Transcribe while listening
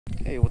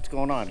Hey, what's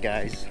going on,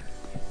 guys?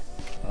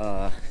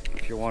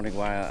 If you're wondering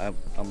why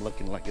I'm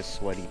looking like a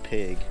sweaty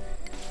pig,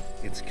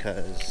 it's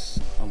because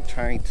I'm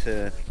trying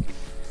to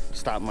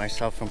stop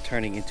myself from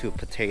turning into a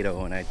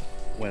potato, and I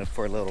went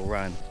for a little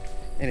run.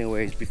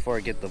 Anyways, before I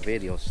get the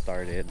video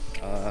started,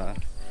 I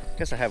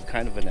guess I have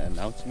kind of an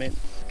announcement.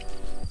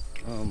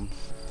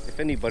 If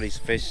anybody's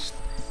fished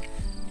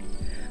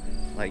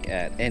like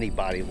at any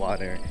body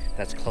water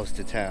that's close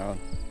to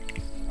town,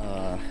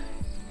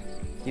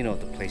 you know,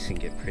 the place can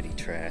get pretty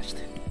trashed.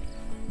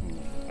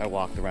 I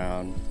walked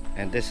around,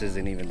 and this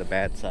isn't even the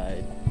bad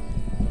side.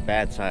 The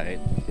bad side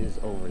is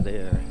over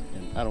there,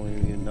 and I don't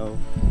even know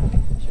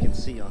if you can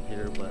see on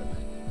here, but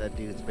that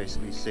dude's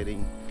basically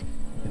sitting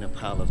in a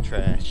pile of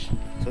trash.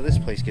 So this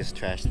place gets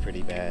trashed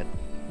pretty bad.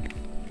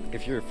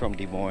 If you're from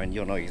Des Moines,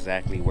 you'll know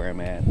exactly where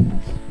I'm at.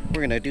 We're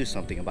gonna do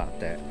something about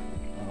that.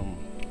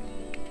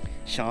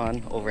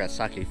 Sean over at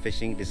Sake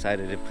Fishing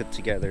decided to put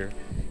together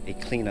a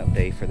cleanup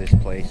day for this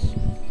place.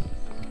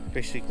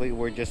 Basically,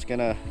 we're just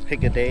gonna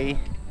pick a day.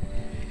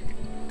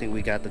 I think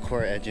we got the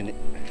core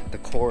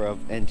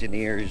of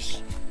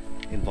engineers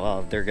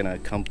involved. They're gonna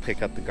come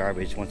pick up the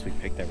garbage once we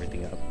picked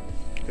everything up.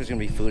 There's gonna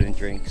be food and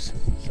drinks,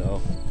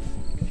 so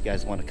if you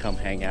guys want to come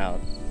hang out,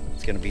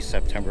 it's gonna be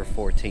September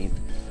 14th,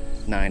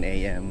 9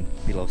 a.m.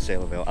 below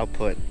Sailorville. I'll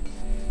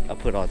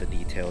put all the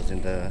details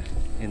in the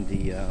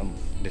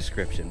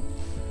description.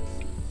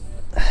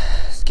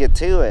 Let's get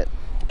to it.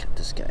 Cut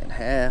this guy in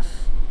half.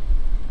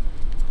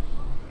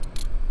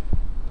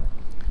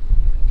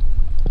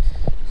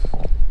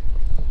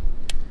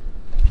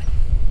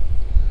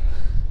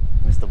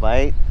 Missed the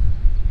bite.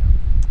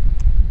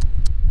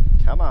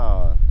 Come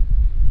on.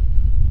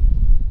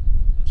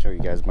 Show you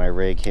guys my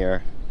rig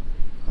here.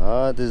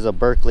 This is a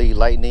Berkeley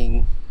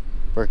Lightning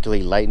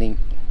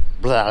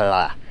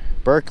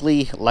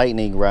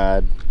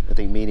rod. I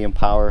think medium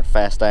power,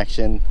 fast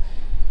action.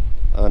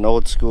 An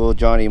old school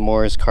Johnny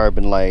Moore's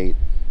carbon light,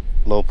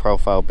 low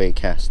profile bait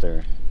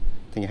caster.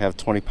 I think I have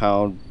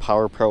 20-pound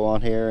Power Pro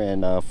on here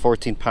and a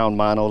 14-pound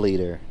mono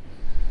leader.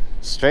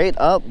 Straight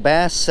up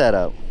bass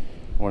setup.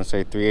 I want to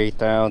say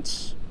 3/8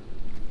 ounce,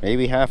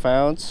 maybe ½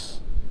 ounce.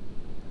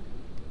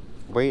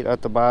 Weight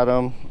at the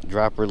bottom.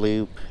 Dropper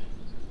loop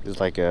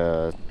is like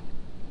a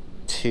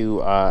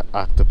 2/0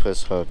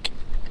 octopus hook.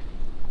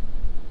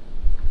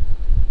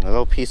 A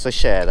little piece of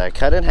shad I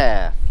cut in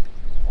half.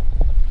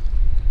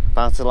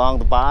 Bounce along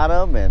the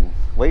bottom and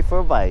wait for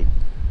a bite.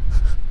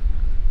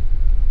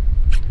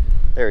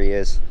 There he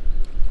is.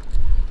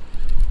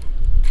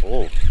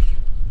 Oh,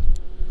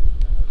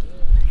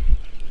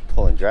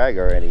 pulling drag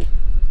already.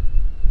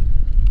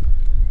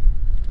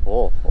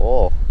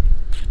 Oh,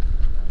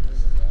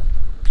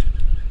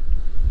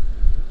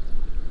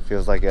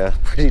 feels like a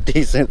pretty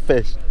decent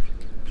fish.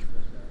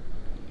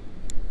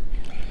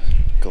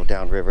 Go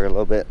down river a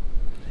little bit.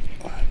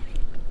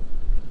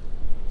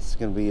 It's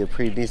gonna be a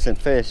pretty decent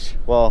fish.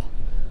 Well,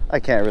 I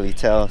can't really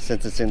tell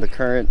since it's in the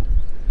current.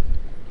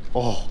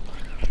 Oh,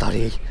 I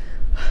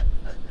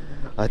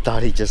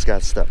thought he just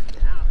got stuck.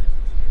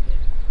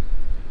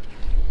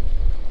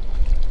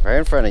 Right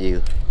in front of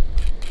you.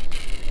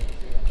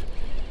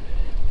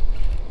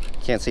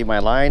 Can't see my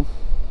line?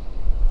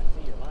 I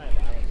see your line,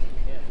 but I don't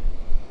see him.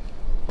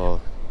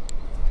 Well,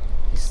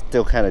 he's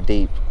still kind of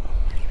deep.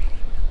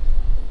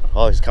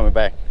 Oh, he's coming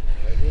back.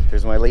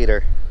 There's my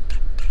leader.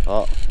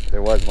 Oh,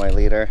 there was my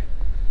leader.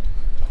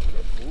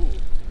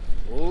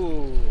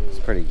 Ooh. It's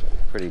pretty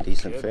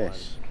decent Good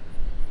fish.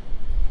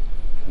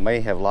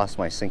 May have lost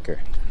my sinker.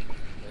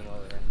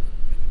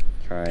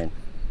 Trying.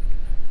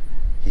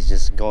 He's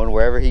just going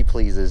wherever he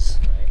pleases.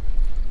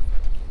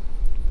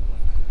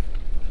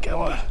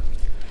 Come on.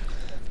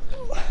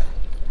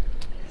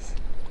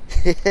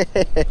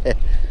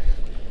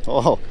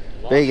 Oh,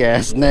 big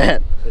ass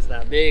net. It's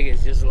not big,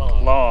 it's just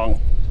long.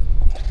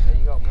 There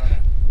you go, brother.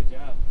 Good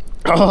job.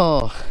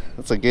 Oh,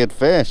 that's a good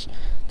fish.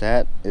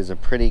 That is a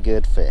pretty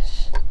good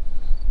fish.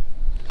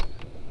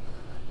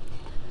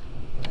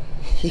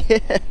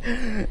 Yeah,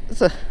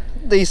 it's a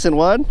decent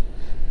one.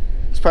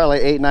 It's probably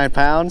 8-9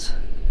 pounds.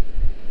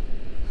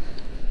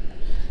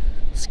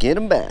 Let's get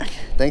him back.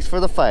 Thanks for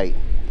the fight.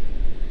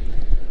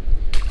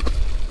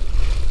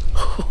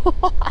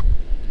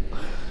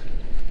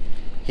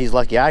 He's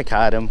lucky I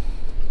caught him.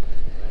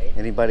 Right.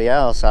 Anybody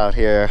else out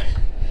here,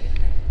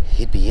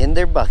 he'd be in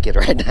their bucket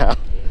right now.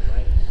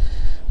 Right.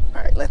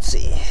 All right, let's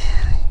see.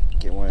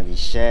 Get one of these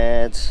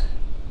shads.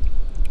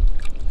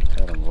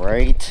 Cut him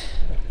right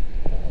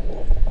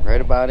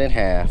about in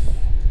half.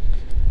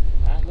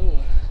 Not me.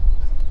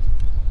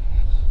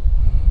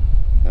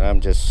 And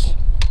I'm just,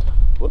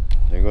 whoop,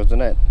 there goes the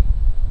net.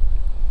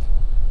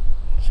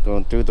 Just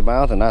going through the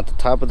mouth and not the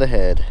top of the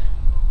head. Use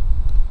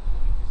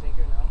your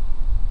sinker now?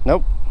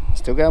 Nope,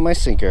 still got my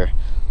sinker.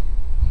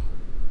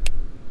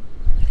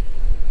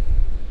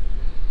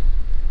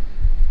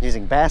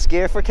 Using bass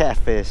gear for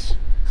catfish.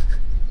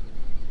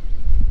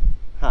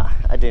 Huh,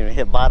 I didn't even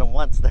hit bottom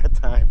once that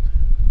time.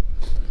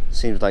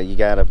 Seems like you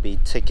gotta be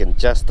ticking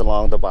just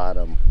along the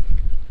bottom.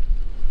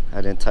 I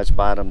didn't touch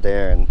bottom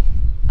there and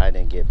I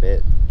didn't get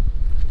bit.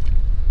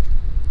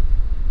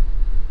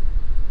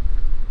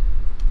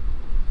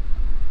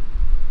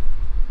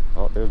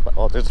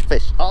 Oh, there's a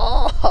fish.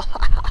 Oh,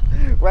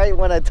 right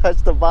when I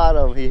touched the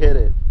bottom, he hit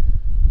it.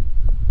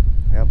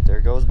 Yep,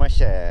 there goes my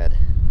shad.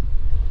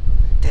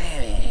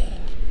 Dang.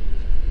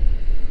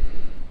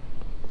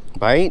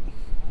 Bite?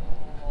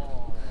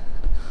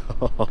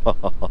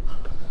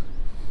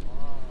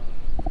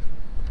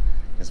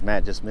 Guess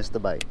Matt just missed the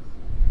bite.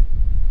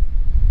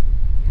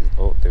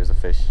 Oh, there's a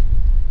fish.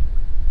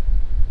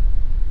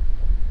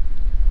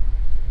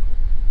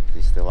 Is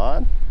he still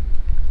on?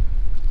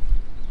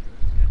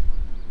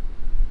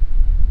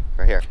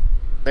 Right here.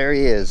 There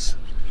he is.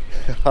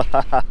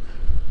 I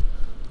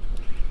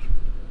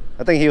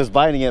think he was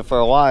biting it for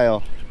a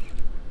while.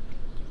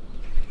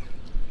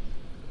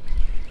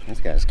 This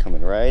guy's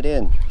coming right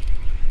in.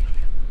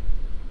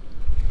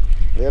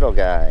 Little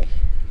guy.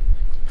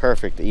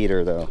 Perfect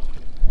eater though.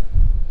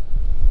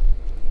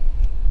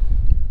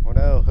 Oh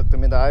no, hooked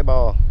him in the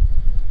eyeball.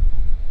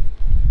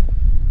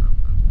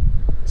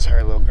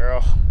 Sorry, little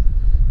girl.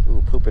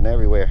 Ooh, pooping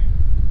everywhere.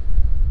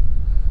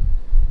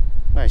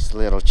 Nice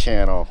little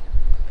channel.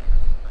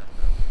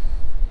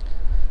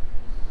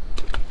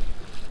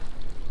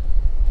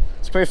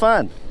 It's pretty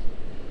fun.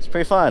 It's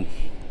pretty fun.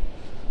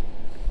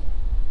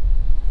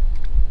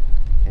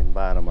 Hitting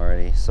bottom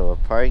already, so we're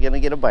probably gonna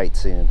get a bite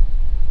soon.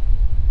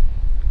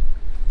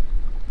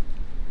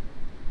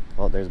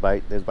 Oh, there's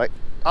bite, there's bite.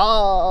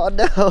 Oh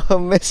no, I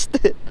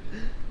missed it.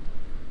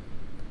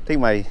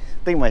 I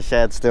think my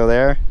shad's still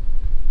there.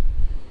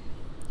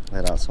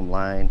 Let out some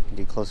line,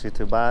 get closer to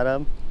the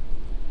bottom.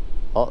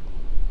 Oh,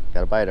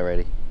 got a bite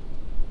already.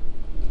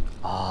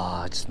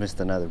 Oh, I just missed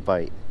another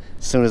bite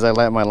as soon as I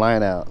let my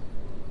line out.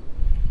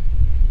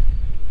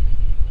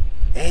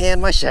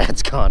 And my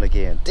shad's gone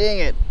again. Dang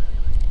it.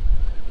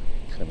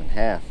 Cut him in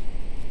half.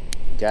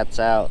 Guts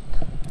out.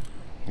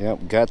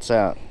 Yep, guts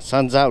out.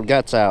 Sun's out,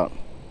 guts out.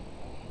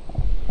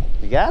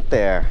 You got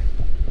there.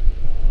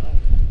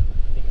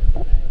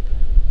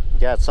 You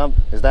got some.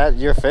 Is that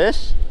your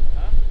fish?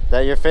 Huh? Is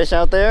that your fish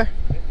out there?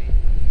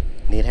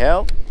 Need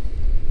help?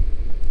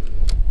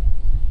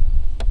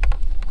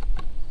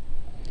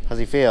 How's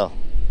he feel?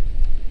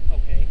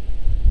 Okay.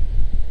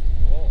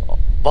 Oh,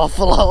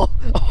 buffalo.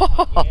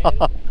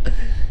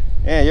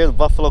 Yeah, you're the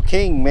Buffalo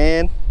King,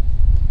 man.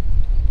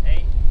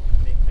 Hey,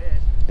 big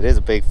fish. It is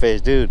a big fish,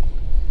 dude.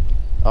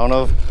 I don't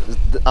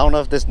know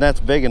if this net's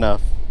big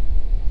enough.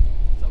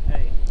 It's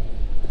okay.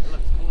 It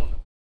looks cool.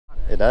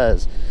 It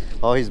does.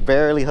 Oh, he's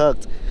barely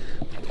hooked.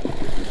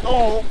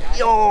 Oh,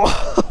 yo.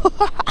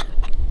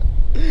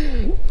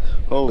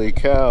 Holy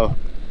cow.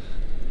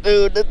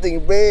 Dude, that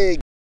thing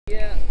big.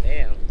 Yeah.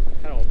 Damn.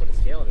 I don't want to put a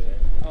scale to it.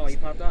 Oh, he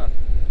popped off.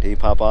 Did he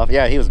pop off?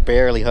 Yeah, he was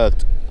barely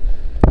hooked.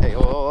 Hey,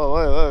 whoa, whoa,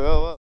 whoa, whoa,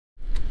 whoa, whoa.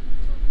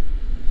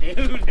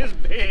 Dude, it's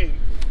big.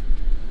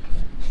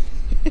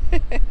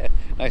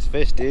 Nice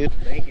fish, dude.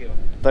 Thank you.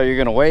 Thought you were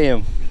gonna weigh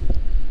him.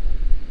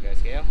 You got a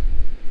scale?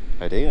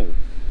 I do.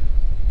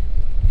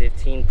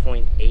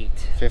 15.8.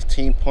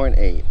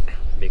 15.8.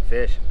 Big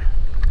fish.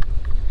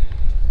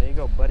 There you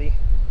go, buddy.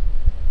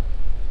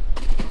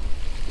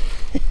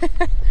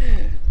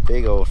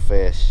 Big old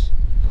fish.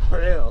 For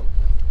real.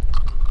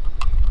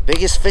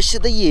 Biggest fish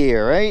of the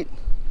year, right?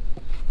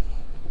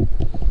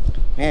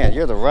 Man,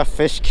 you're the rough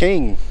fish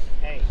king.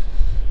 Hey,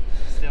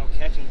 still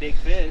catching big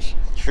fish.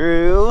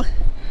 True.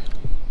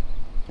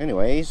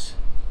 Anyways,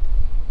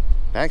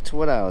 back to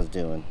what I was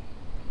doing.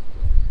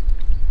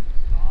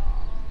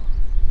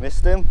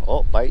 Missed him?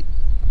 Oh, bite.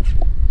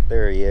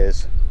 There he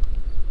is.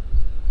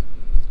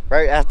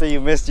 Right after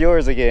you missed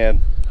yours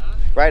again. Huh?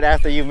 Right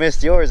after you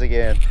missed yours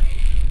again.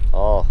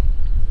 Oh.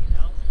 You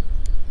know?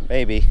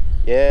 Maybe.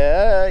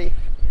 Yeah.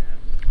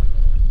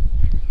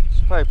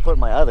 Should probably put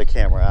my other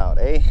camera out,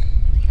 eh?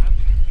 Huh?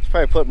 Should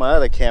probably put my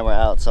other camera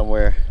out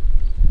somewhere.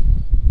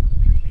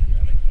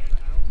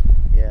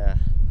 Yeah.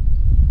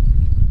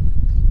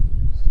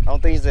 I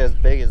don't think it's as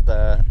big as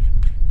the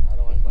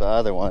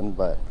other one,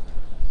 but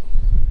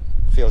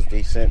feels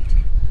decent.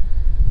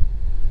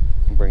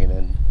 Bring it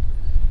in.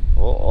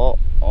 Oh,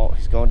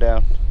 he's going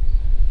down.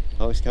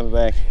 Oh, he's coming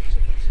back.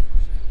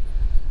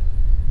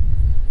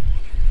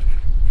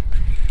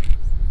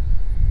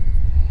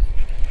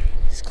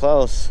 He's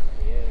close.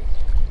 He is.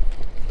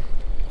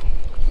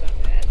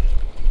 Not bad.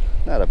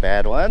 Not a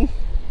bad one.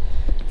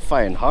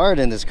 Fighting hard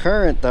in this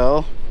current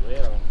though.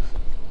 Real.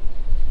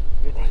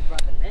 Good thing you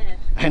brought the net.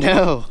 I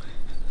know.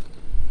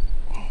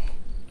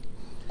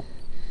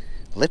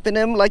 Lipping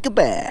him like a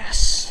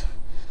bass.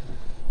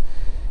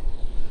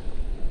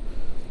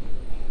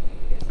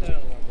 Get that other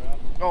one,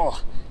 bro.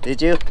 Oh,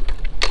 did you?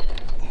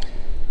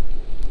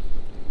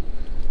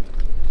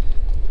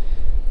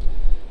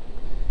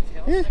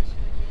 Yeah.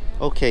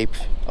 Okay,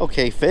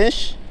 okay,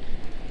 fish.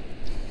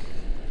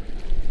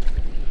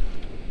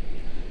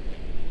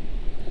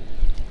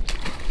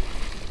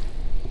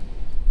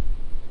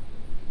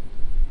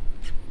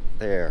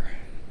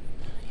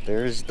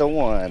 There's the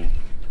one.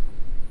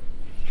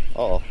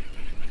 Uh-oh.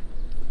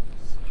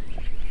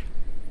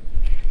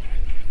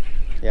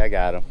 Yeah, I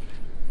got him.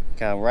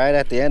 Got him right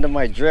at the end of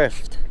my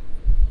drift.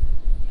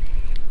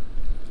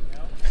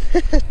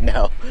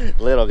 No? No,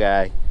 little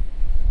guy.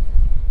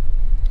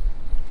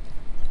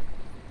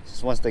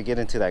 Just once they get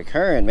into that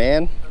current,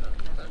 man.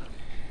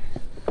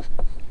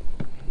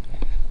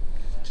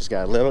 Just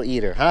got a little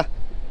eater, huh?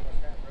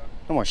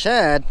 No more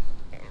shad.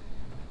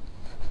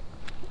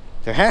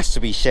 There has to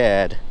be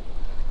shad.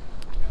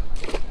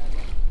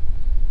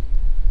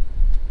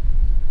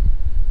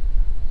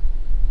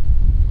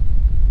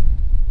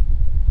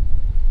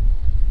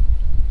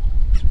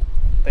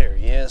 There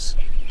he is.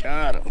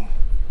 Got him.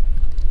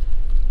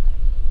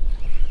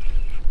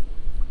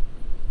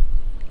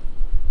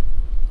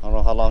 I don't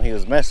know how long he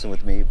was messing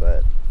with me,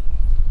 but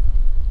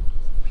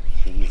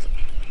he's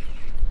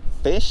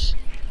fish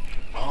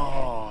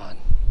on.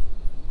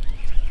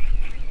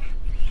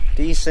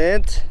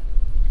 Decent.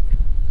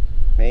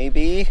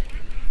 Maybe.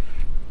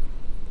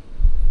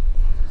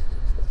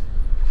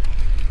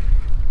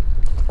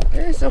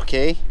 It's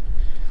okay.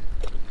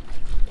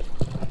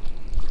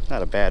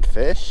 Not a bad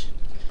fish.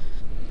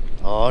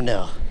 Oh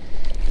no.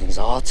 He's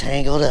all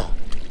tangled up.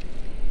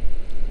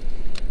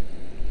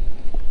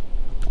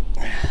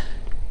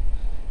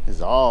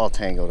 He's all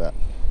tangled up.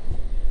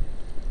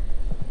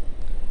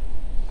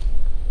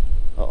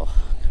 Oh,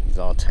 he's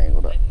all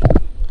tangled up.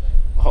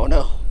 Oh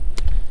no.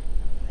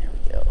 There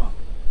we go.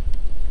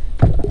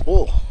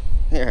 Oh,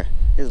 here.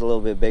 He's a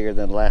little bit bigger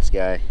than the last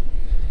guy.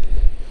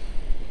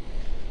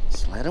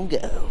 Just let him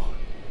go.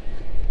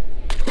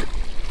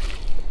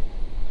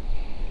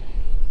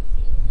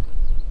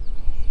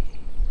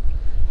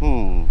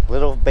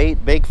 Little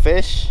bait, big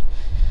fish.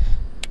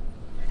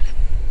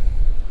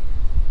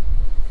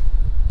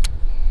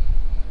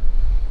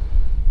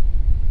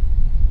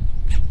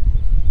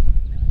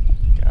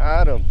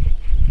 Got him.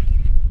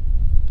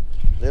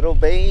 Little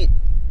bait,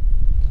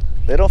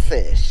 little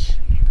fish.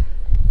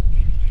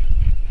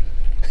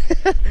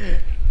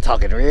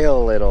 Talking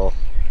real little.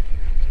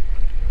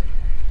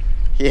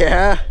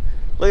 Yeah,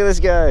 look at this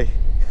guy.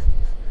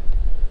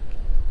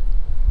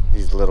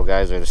 These little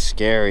guys are the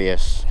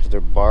scariest because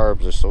their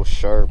barbs are so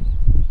sharp.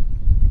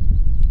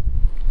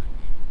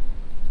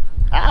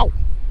 Ow!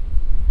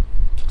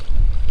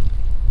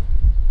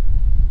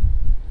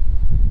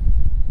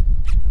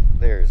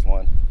 There's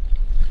one.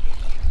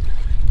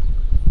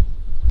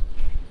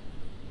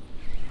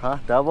 Huh?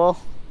 Double?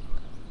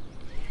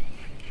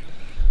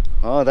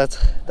 Oh,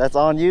 that's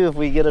on you if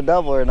we get a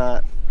double or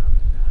not.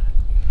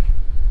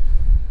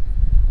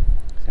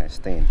 This guy's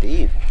staying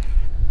deep.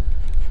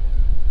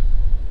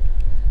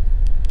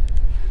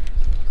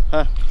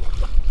 Huh?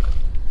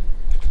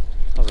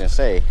 I was gonna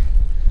say,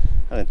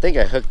 I didn't think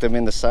I hooked them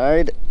in the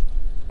side.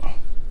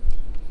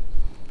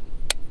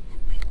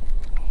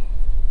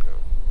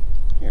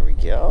 Here we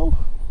go.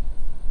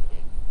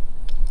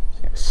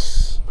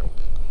 Yes.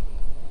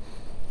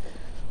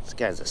 This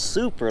guy's a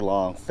super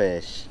long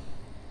fish.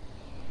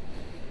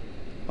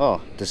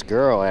 Oh, this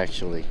girl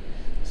actually.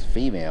 It's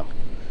female.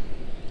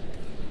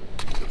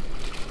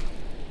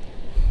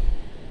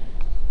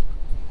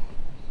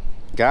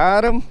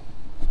 Got him.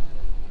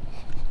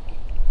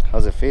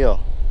 How's it feel?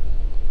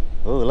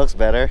 Ooh, it looks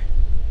better.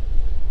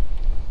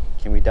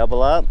 Can we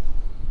double up?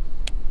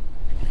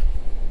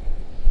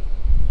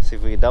 See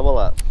if we can double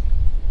up.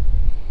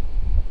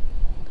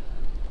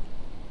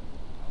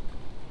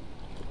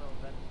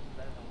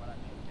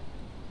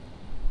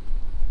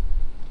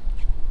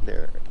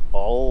 There.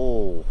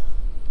 Oh.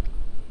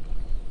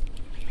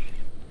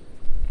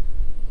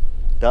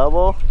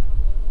 Double?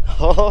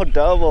 Oh,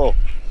 double.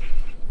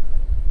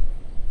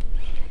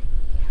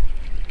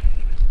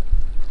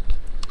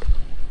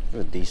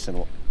 A decent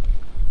one.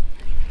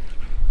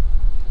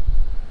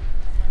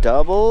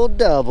 Double,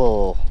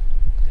 double.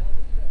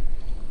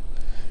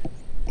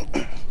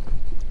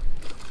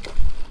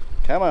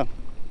 Come on.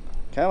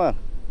 Come on.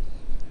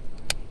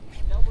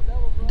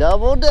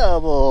 Double,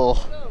 double.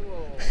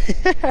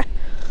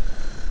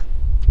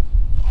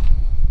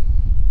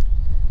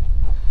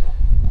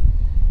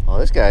 Well,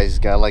 this guy's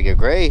got like a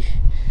gray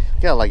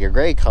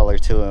color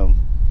to him,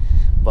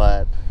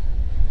 but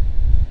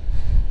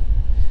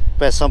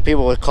some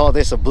people would call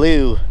this a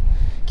blue.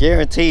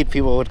 Guaranteed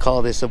people would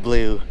call this a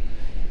blue.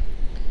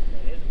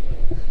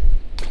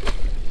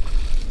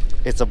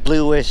 It's a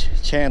bluish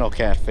channel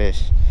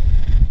catfish.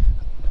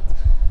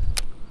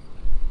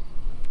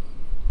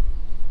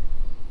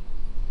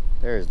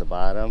 There's the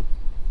bottom.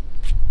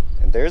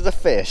 And there's the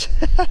fish.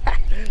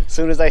 As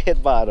soon as I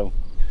hit bottom.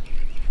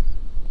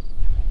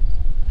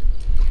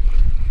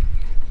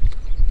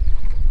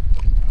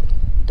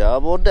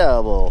 Double,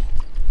 double.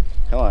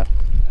 Come on.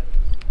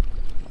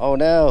 Oh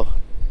no.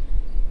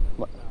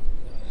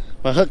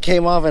 My hook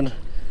came off and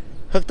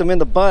hooked him in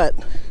the butt.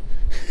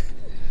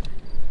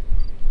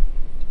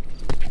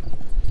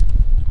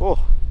 Oh,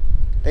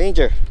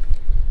 danger.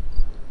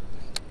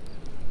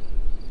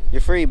 You're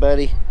free,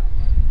 buddy.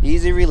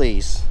 Easy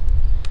release.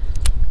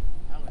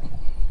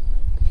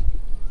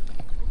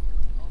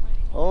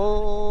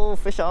 Oh,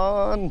 fish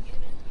on.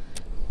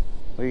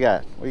 What you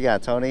got? What you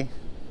got, Tony?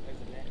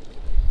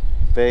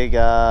 Big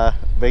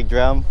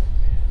drum.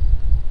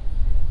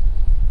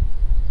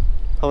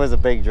 Oh, it's a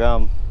big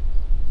drum.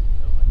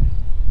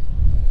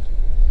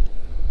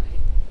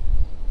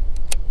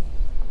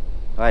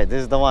 All right,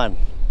 this is the one.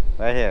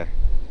 Right here.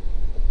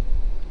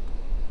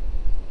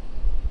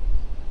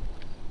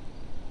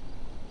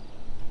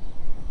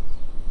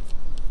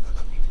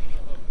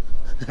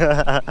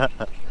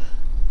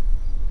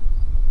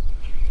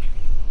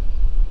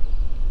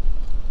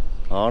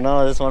 Oh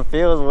no, this one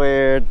feels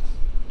weird.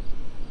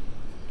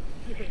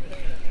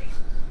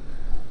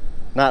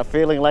 Not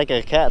feeling like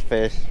a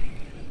catfish.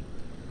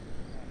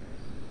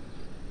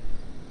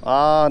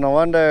 Oh, no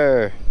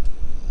wonder.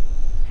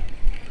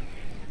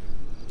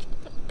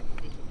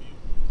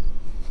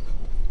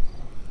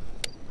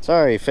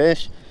 Sorry,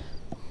 fish.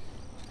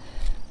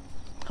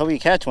 Hope you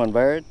catch one,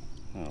 bird.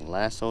 Oh,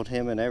 lassoed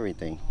him and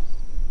everything.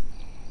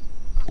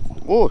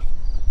 Ooh,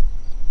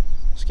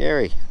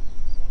 scary.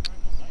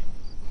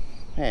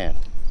 Man.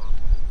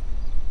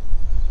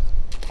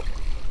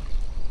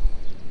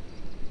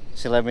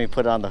 She let me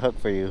put it on the hook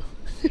for you.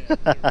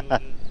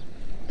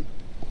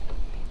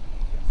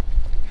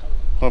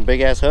 One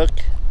big ass hook.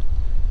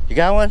 You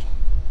got one?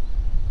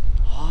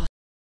 Oh.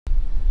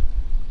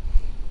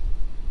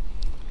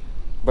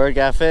 Bird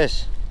got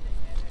fish.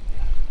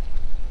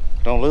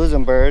 Don't lose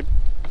him, bird.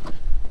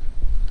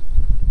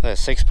 That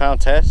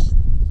 6-pound test.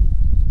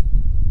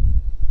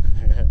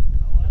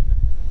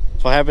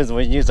 That's what happens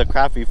when you use a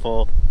crappie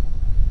pole.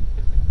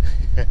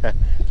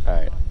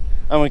 Alright,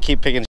 I'm gonna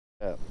keep picking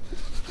up.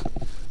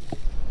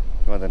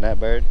 You want the net,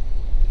 bird?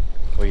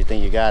 Or you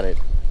think you got it?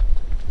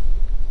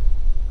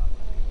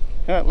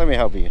 Let me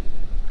help you.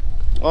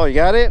 Oh, you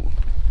got it?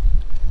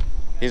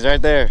 He's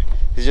right there.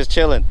 He's just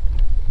chilling.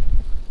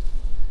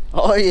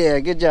 Oh yeah,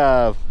 good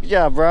job. Good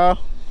job, bro.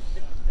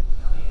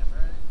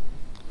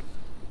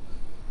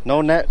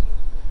 No net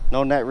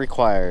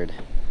required.